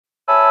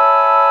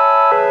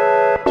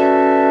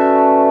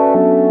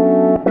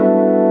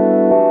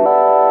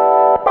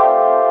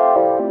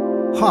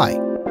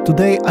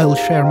Today I'll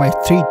share my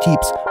 3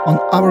 tips on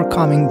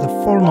overcoming the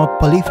 4-note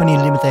polyphony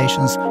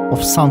limitations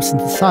of some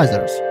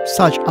synthesizers,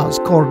 such as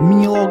Korg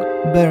Minilogue,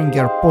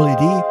 Behringer Poly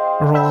D,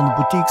 Roland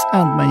Boutiques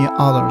and many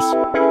others.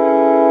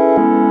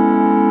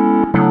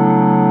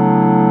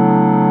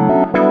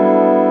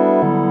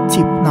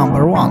 Tip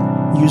number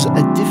 1. Use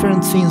a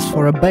different synth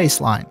for a bass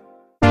line.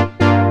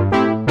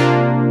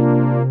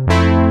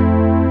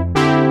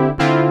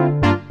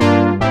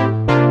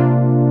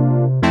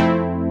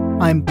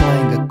 I'm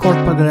playing a chord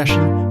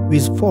progression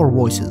with 4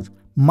 voices,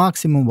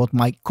 maximum what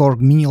my Korg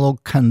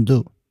Minilogue can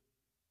do.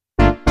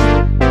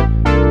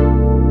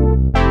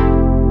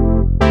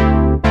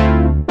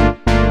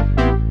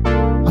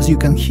 As you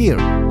can hear,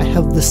 I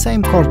have the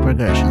same chord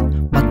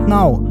progression, but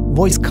now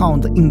voice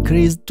count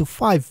increased to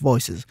 5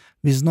 voices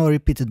with no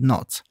repeated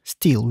notes.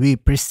 Still, we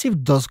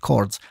perceived those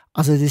chords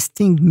as a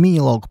distinct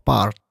Minilogue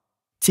part.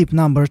 Tip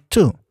number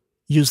 2.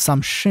 Use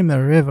some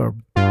shimmer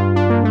reverb.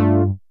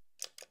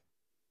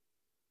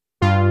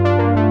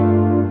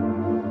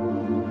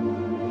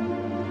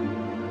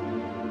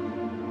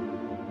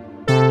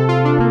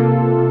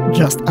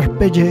 Just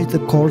arpeggiate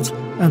the chords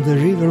and the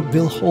reverb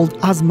will hold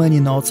as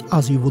many notes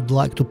as you would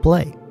like to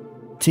play.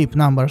 Tip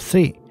number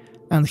 3.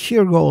 And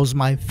here goes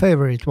my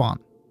favorite one.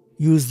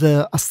 Use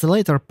the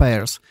oscillator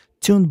pairs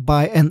tuned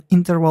by an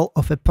interval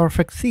of a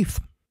perfect fifth.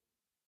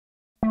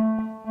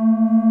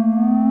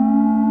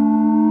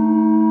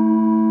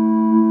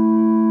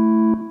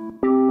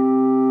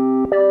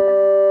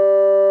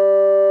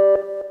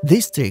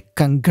 This trick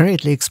can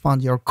greatly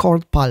expand your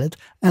chord palette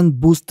and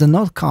boost the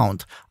note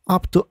count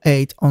up to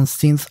 8 on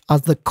synth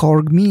as the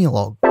Korg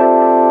Minilogue.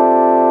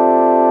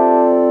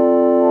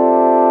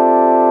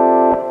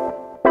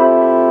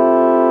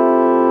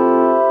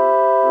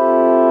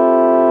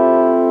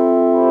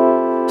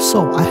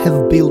 So I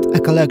have built a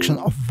collection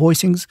of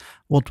voicings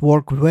that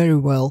work very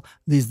well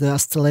with the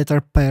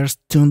oscillator pairs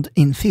tuned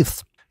in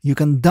fifths. You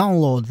can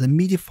download the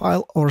MIDI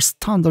file or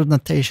standard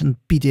notation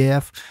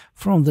PDF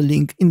from the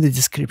link in the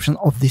description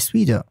of this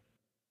video.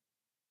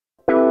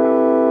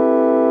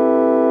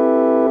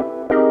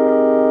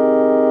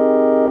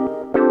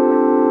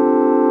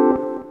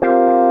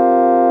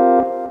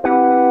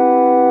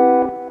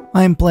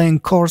 I am playing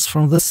chords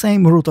from the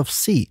same root of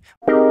C.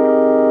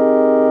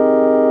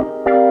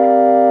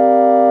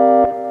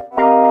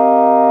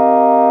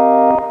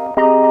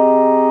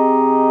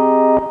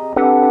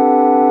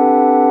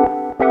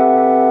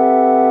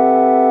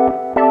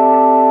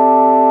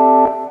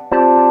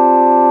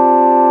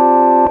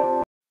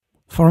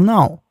 For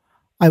now,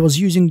 I was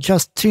using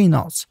just 3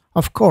 notes.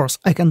 Of course,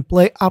 I can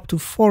play up to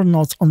 4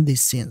 notes on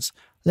these synths.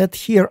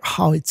 Let's hear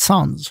how it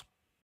sounds.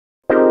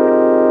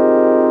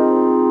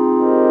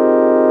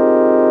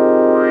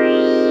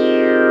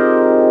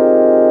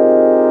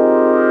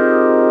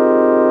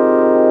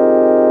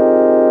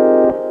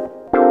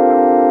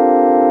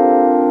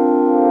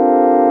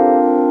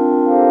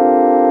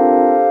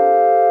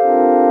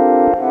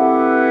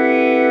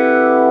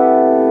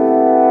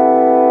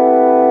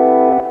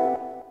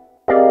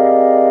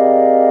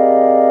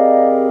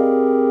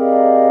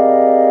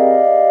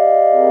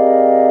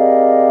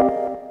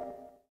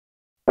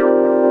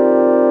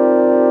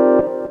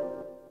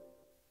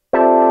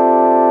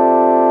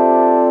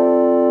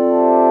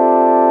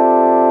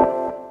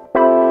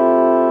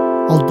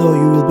 Although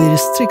you will be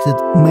restricted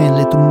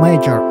mainly to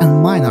major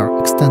and minor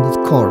extended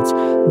chords,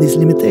 this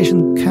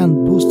limitation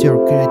can boost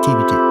your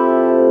creativity.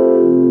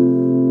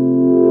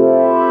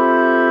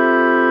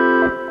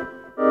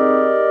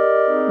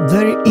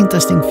 Very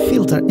interesting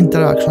filter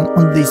interaction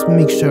on this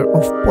mixture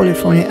of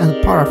polyphony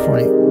and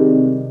paraphony.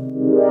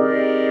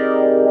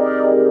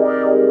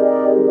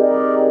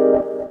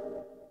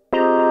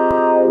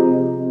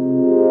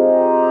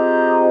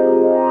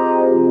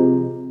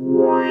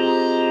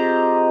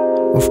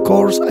 Of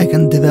course, I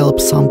can develop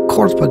some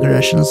chord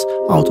progressions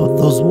out of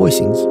those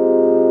voicings.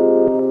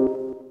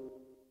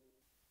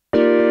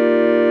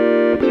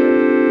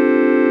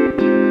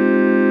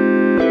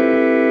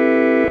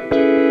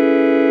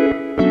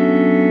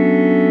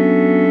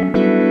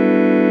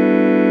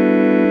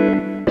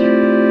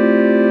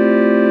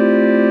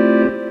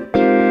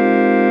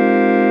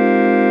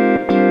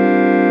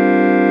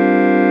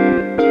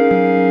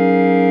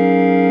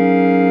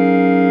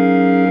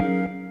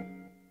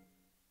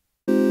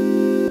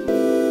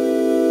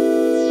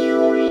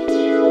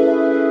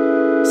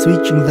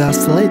 Switching the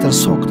oscillator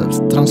octaves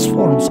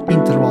transforms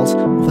intervals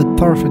of a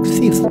perfect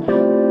fifth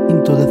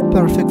into the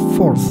perfect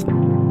fourth.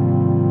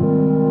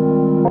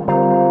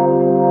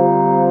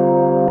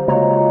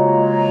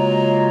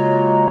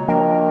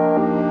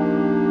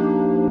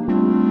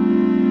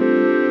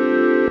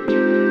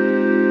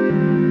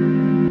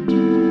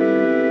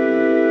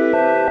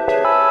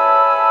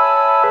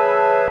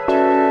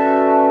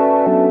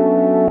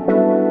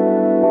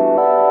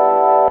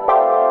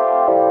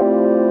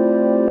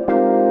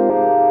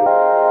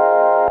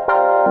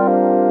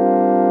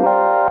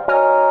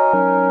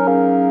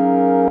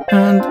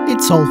 And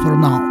it's all for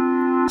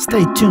now.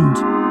 Stay tuned.